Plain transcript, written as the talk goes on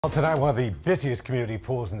Well, tonight, one of the busiest community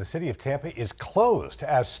pools in the city of Tampa is closed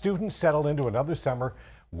as students settle into another summer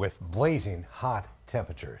with blazing hot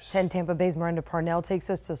temperatures. 10 Tampa Bay's Miranda Parnell takes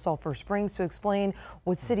us to Sulphur Springs to explain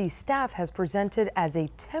what city staff has presented as a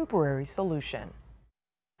temporary solution.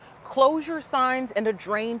 Closure signs and a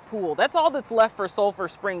drained pool. That's all that's left for Sulphur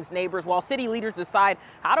Springs neighbors while city leaders decide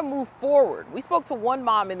how to move forward. We spoke to one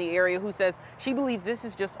mom in the area who says she believes this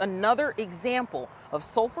is just another example of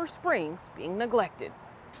Sulphur Springs being neglected.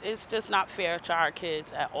 It's just not fair to our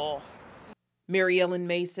kids at all. Mary Ellen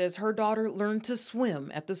May says her daughter learned to swim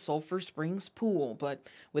at the Sulphur Springs pool, but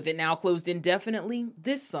with it now closed indefinitely,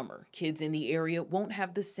 this summer, kids in the area won't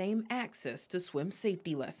have the same access to swim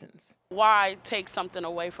safety lessons. Why take something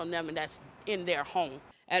away from them and that's in their home?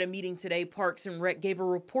 At a meeting today, Parks and Rec gave a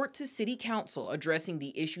report to City Council addressing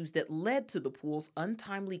the issues that led to the pool's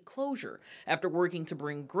untimely closure after working to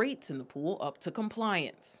bring grates in the pool up to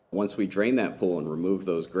compliance. Once we drained that pool and removed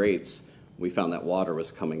those grates, we found that water was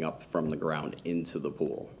coming up from the ground into the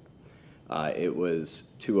pool. It was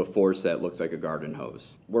to a force that looks like a garden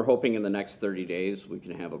hose. We're hoping in the next 30 days we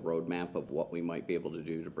can have a roadmap of what we might be able to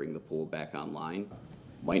do to bring the pool back online.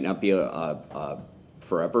 Might not be a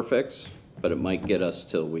forever fix, but it might get us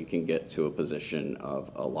till we can get to a position of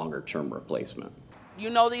a longer term replacement. You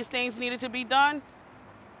know these things needed to be done.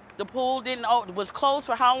 The pool was closed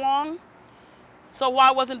for how long? So why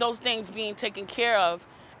wasn't those things being taken care of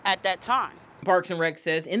at that time? Parks and Rec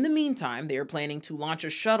says in the meantime, they are planning to launch a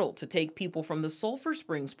shuttle to take people from the Sulphur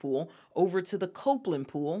Springs pool over to the Copeland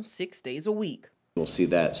pool 6 days a week. We'll see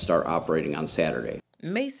that start operating on Saturday.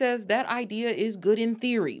 May says that idea is good in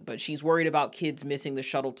theory, but she's worried about kids missing the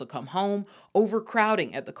shuttle to come home,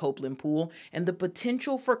 overcrowding at the Copeland pool, and the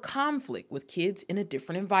potential for conflict with kids in a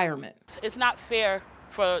different environment. It's not fair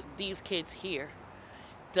for these kids here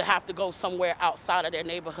to have to go somewhere outside of their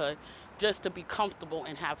neighborhood just to be comfortable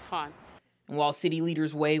and have fun. And while city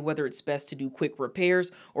leaders weigh whether it's best to do quick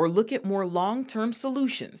repairs or look at more long-term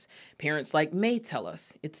solutions, parents like May tell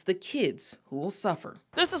us it's the kids who will suffer.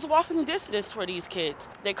 This is walking distance for these kids.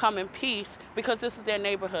 They come in peace because this is their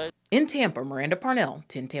neighborhood. In Tampa, Miranda Parnell,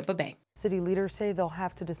 10 Tampa Bay. City leaders say they'll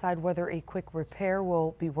have to decide whether a quick repair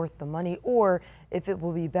will be worth the money or if it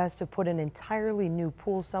will be best to put an entirely new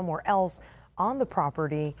pool somewhere else on the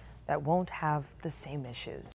property that won't have the same issues.